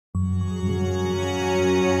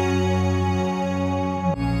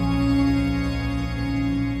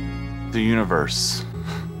universe.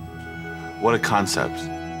 What a concept.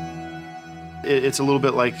 It's a little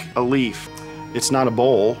bit like a leaf. It's not a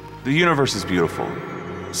bowl. The universe is beautiful.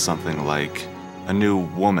 Something like a new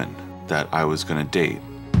woman that I was gonna date.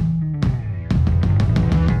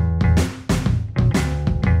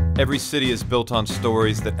 Every city is built on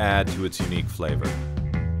stories that add to its unique flavor.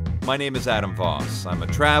 My name is Adam Voss. I'm a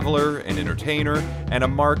traveler, an entertainer, and a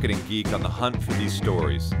marketing geek on the hunt for these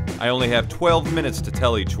stories. I only have 12 minutes to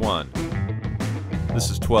tell each one. This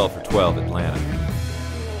is 12 for 12 Atlanta.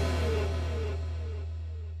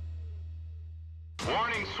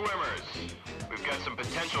 Warning swimmers. We've got some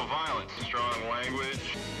potential violence, strong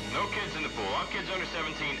language. No kids in the pool. All kids under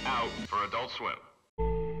 17 out for Adult Swim.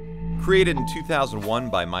 Created in 2001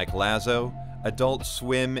 by Mike Lazzo, Adult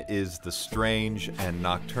Swim is the strange and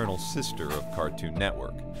nocturnal sister of Cartoon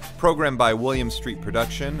Network. Programmed by William Street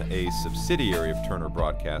Production, a subsidiary of Turner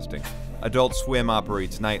Broadcasting, Adult Swim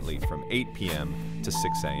operates nightly from 8 p.m. to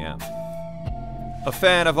 6 a.m. A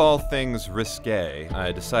fan of all things risqué,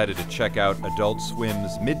 I decided to check out Adult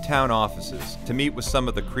Swim's Midtown offices to meet with some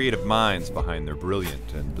of the creative minds behind their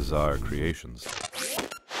brilliant and bizarre creations.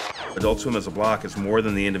 Adult Swim as a block is more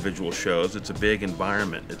than the individual shows. It's a big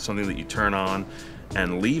environment. It's something that you turn on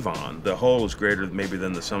and leave on. The whole is greater maybe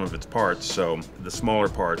than the sum of its parts, so the smaller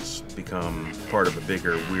parts become part of a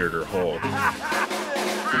bigger, weirder whole.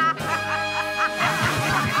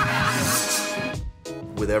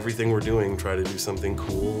 With everything we're doing, try to do something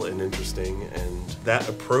cool and interesting, and that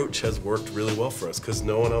approach has worked really well for us because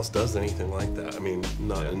no one else does anything like that. I mean,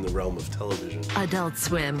 not in the realm of television. Adult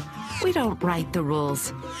Swim. We don't write the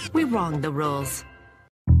rules. We wrong the rules.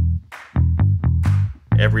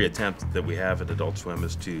 Every attempt that we have at Adult Swim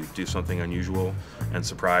is to do something unusual and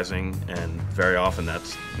surprising, and very often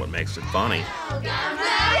that's what makes it funny.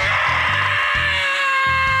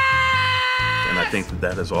 And I think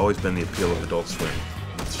that has always been the appeal of Adult Swim.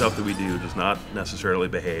 The stuff that we do does not necessarily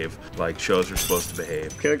behave like shows are supposed to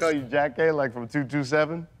behave. Can I call you Jack A, like from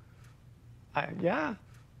 227? Yeah.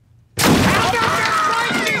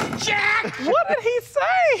 Jack! What did he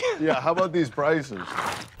say? Yeah, how about these prices?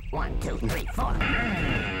 1, 2, 3, 4.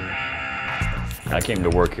 I came to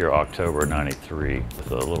work here October '93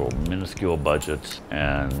 with a little minuscule budget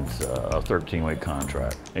and a 13-week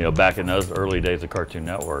contract. You know, back in those early days of Cartoon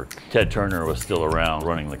Network, Ted Turner was still around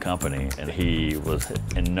running the company, and he was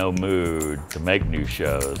in no mood to make new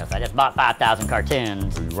shows. If I just bought 5,000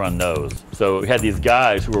 cartoons. We run those. So we had these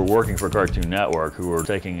guys who were working for Cartoon Network who were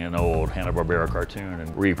taking an old Hanna-Barbera cartoon and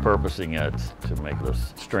repurposing it to make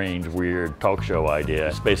this strange, weird talk show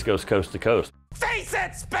idea. Space Ghost Coast to Coast. Face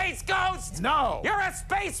it, Space Ghost! No! You're a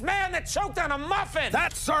spaceman that choked on a muffin!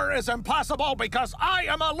 That, sir, is impossible because I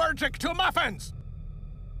am allergic to muffins!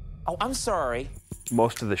 Oh, I'm sorry.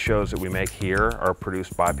 Most of the shows that we make here are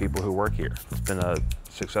produced by people who work here. It's been a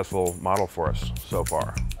successful model for us so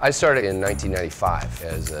far. I started in 1995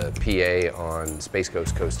 as a PA on Space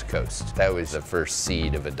Ghost Coast to Coast. That was the first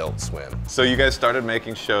seed of Adult Swim. So you guys started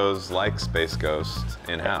making shows like Space Ghost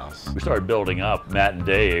in-house? We started building up. Matt and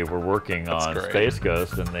Dave were working on Space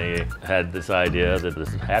Ghost, and they had this idea that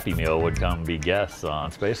this Happy Meal would come be guests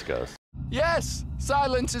on Space Ghost. Yes,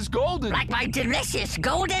 silence is golden. Like my delicious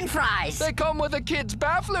golden fries. They come with a kid's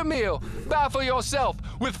baffler meal. Baffle yourself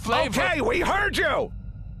with flavor. Okay, we heard you!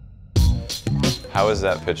 How is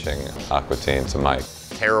that pitching Aqua Teen to Mike?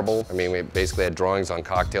 Terrible. I mean, we basically had drawings on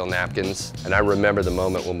cocktail napkins. And I remember the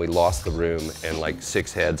moment when we lost the room and like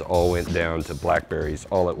 6 heads all went down to blackberries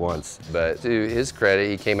all at once. But to his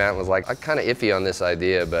credit, he came out and was like, I'm kind of iffy on this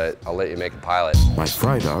idea, but I'll let you make a pilot. Mike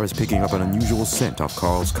Frydar is picking up an unusual scent off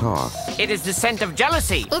Carl's car. It is the scent of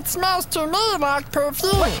jealousy. It smells to me like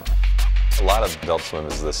perfume. A lot of Adult Swim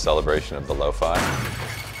is this celebration of the lo-fi.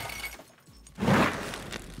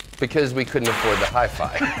 Because we couldn't afford the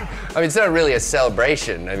hi-fi. I mean, it's not really a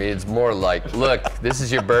celebration. I mean, it's more like, look, this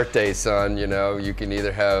is your birthday, son, you know, you can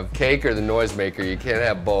either have cake or the noisemaker. You can't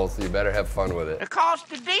have both. You better have fun with it. The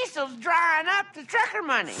cost of diesel's drying up the trucker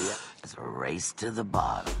money. It's a race to the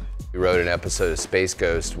bottom. We wrote an episode of Space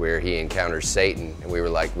Ghost where he encounters Satan, and we were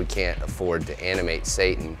like, we can't afford to animate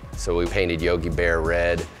Satan. So we painted Yogi Bear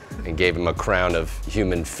red and gave him a crown of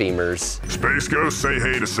human femurs. Space Ghost, say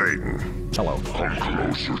hey to Satan. Hello. Come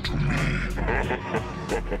closer to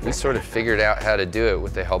me. We sort of figured out how to do it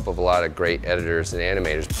with the help of a lot of great editors and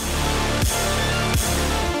animators.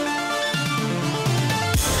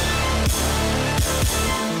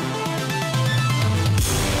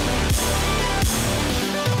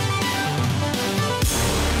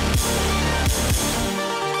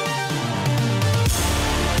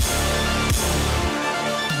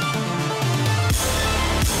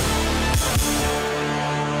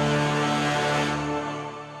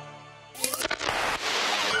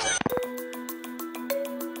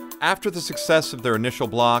 After the success of their initial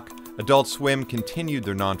block, Adult Swim continued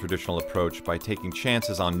their non-traditional approach by taking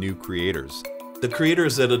chances on new creators. The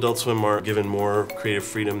creators at Adult Swim are given more creative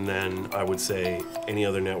freedom than, I would say, any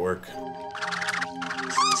other network.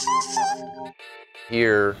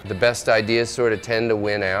 Here, the best ideas sort of tend to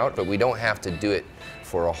win out, but we don't have to do it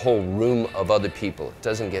for a whole room of other people. It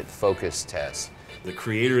doesn't get focus tests. The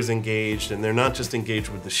creators engaged, and they're not just engaged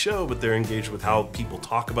with the show, but they're engaged with how people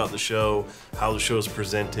talk about the show, how the show is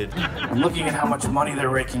presented. I'm looking at how much money they're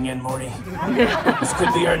raking in, Morty. This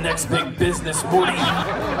could be our next big business, Morty.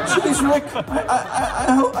 Jeez, Rick,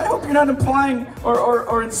 I hope you're not implying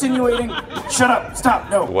or insinuating. Shut up, stop,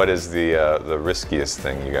 no. What is the riskiest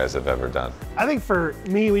thing you guys have ever done? I think for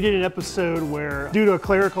me, we did an episode where, due to a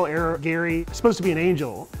clerical error, Gary is supposed to be an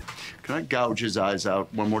angel. Can I gouge his eyes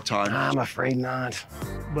out one more time? I'm afraid not.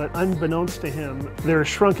 But unbeknownst to him, there are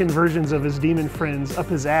shrunken versions of his demon friends up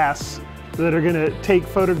his ass that are gonna take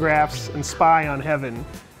photographs and spy on heaven.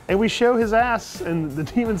 And we show his ass, and the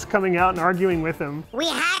demon's coming out and arguing with him. We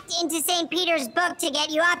hacked into St. Peter's book to get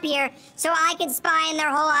you up here so I could spy on their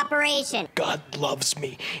whole operation. God loves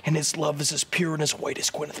me, and his love is as pure and as white as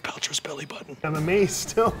Gwyneth Paltrow's belly button. I'm amazed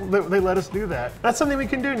still that they let us do that. That's something we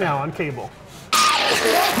can do now on cable.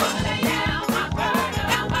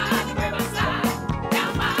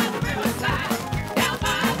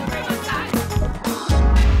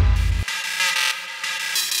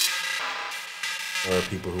 There are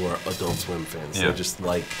people who are Adult Swim fans. They just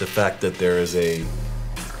like the fact that there is a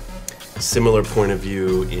similar point of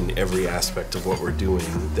view in every aspect of what we're doing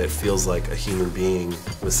that feels like a human being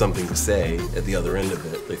with something to say at the other end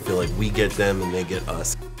of it. They feel like we get them and they get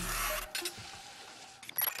us.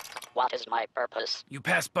 What is my purpose? You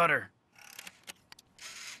pass butter.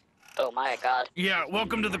 Oh my God. Yeah,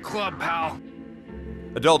 welcome to the club, pal.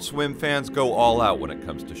 Adult Swim fans go all out when it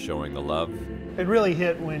comes to showing the love. It really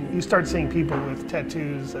hit when you start seeing people with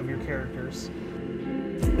tattoos of your characters.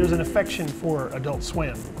 There's an affection for Adult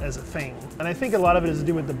Swim as a thing. And I think a lot of it has to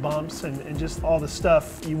do with the bumps and just all the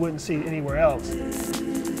stuff you wouldn't see anywhere else.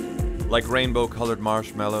 Like rainbow-colored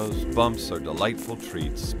marshmallows, bumps are delightful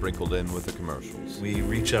treats sprinkled in with the commercials. We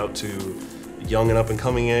reach out to young and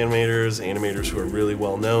up-and-coming animators who are really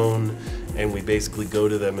well known, and we basically go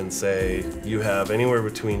to them and say, you have anywhere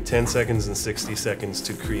between 10 seconds and 60 seconds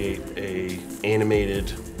to create a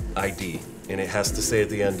animated ID, and it has to say at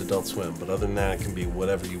the end Adult Swim, but other than that it can be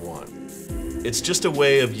whatever you want. It's just a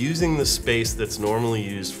way of using the space that's normally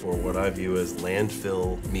used for what I view as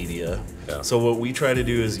landfill media. Yeah. So what we try to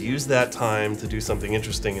do is use that time to do something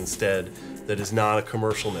interesting instead that is not a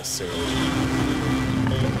commercial necessarily.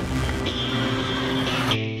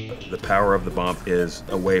 The power of the bump is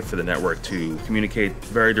a way for the network to communicate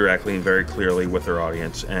very directly and very clearly with their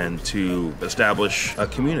audience and to establish a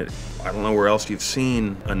community. I don't know where else you've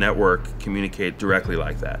seen a network communicate directly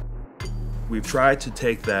like that. We've tried to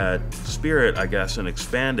take that spirit, I guess, and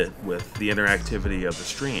expand it with the interactivity of the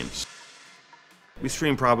streams. We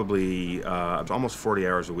stream probably almost 40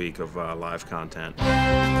 hours a week of live content.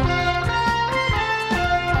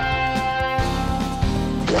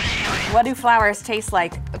 What Do Flowers Taste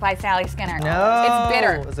Like by Sally Skinner. No. It's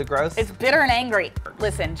bitter. Is it gross? It's bitter and angry.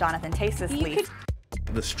 Listen, Jonathan, taste this leaf.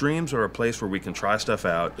 The streams are a place where we can try stuff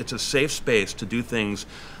out. It's a safe space to do things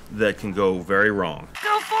that can go very wrong.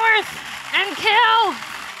 Go forth and kill!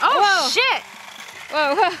 Oh, shit!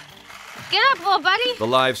 Whoa. Get up, little buddy! The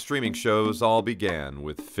live streaming shows all began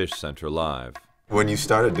with Fish Center Live. When you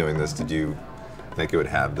started doing this, did you think it would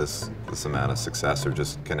have this amount of success or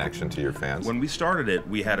just connection to your fans? When we started it,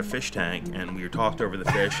 we had a fish tank and we talked over the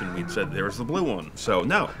fish and we'd said there was the blue one. So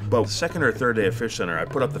no. But the second or third day of Fish Center, I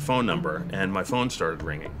put up the phone number and my phone started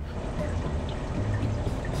ringing.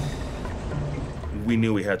 We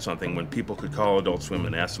knew we had something when people could call Adult Swim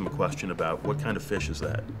and ask them a question about what kind of fish is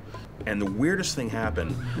that. And the weirdest thing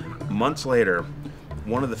happened. Months later,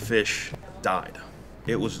 one of the fish died.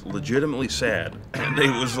 It was legitimately sad, and it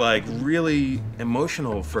was like really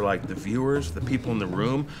emotional for like the viewers, the people in the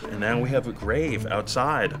room, and now we have a grave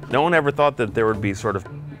outside. No one ever thought that there would be sort of,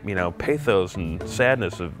 you know, pathos and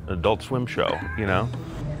sadness of an Adult Swim show, you know?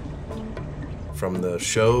 From the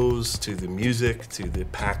shows, to the music, to the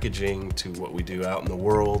packaging, to what we do out in the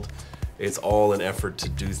world, it's all an effort to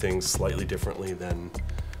do things slightly differently than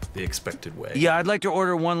the expected way. Yeah, I'd like to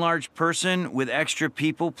order one large person with extra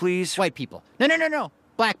people, please. White people. No.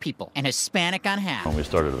 Black people and Hispanic on half. When we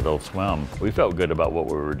started Adult Swim, we felt good about what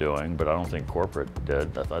we were doing, but I don't think corporate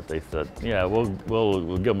did. I thought they said, yeah,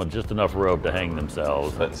 we'll give them just enough rope to hang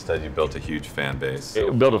themselves. But instead you built a huge fan base. We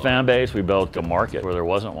built a fan base, we built a market where there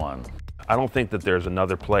wasn't one. I don't think that there's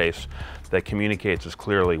another place that communicates as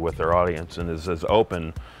clearly with their audience and is as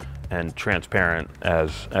open and transparent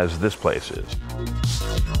as this place is.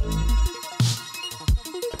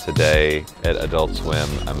 Today at Adult Swim,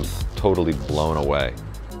 I'm totally blown away.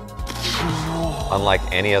 Unlike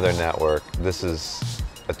any other network, this is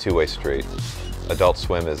a two-way street. Adult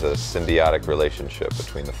Swim is a symbiotic relationship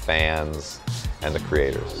between the fans and the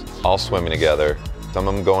creators, all swimming together. Some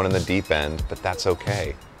of them going in the deep end, but that's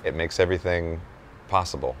okay. It makes everything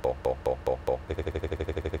possible.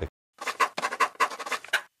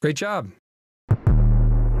 Great job.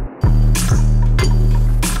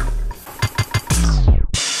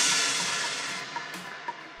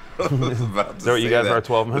 Is that what you got for our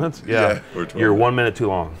 12 minutes? Yeah, we're 12 You're minutes. 1 minute too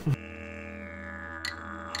long.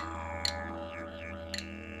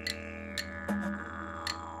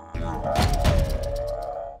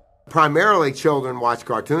 Primarily children watch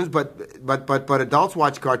cartoons, but adults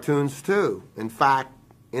watch cartoons too. In fact,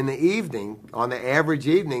 in the evening, on the average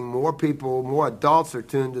evening, more adults are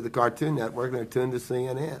tuned to the Cartoon Network than are tuned to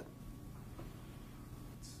CNN.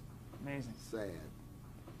 Amazing. Sad.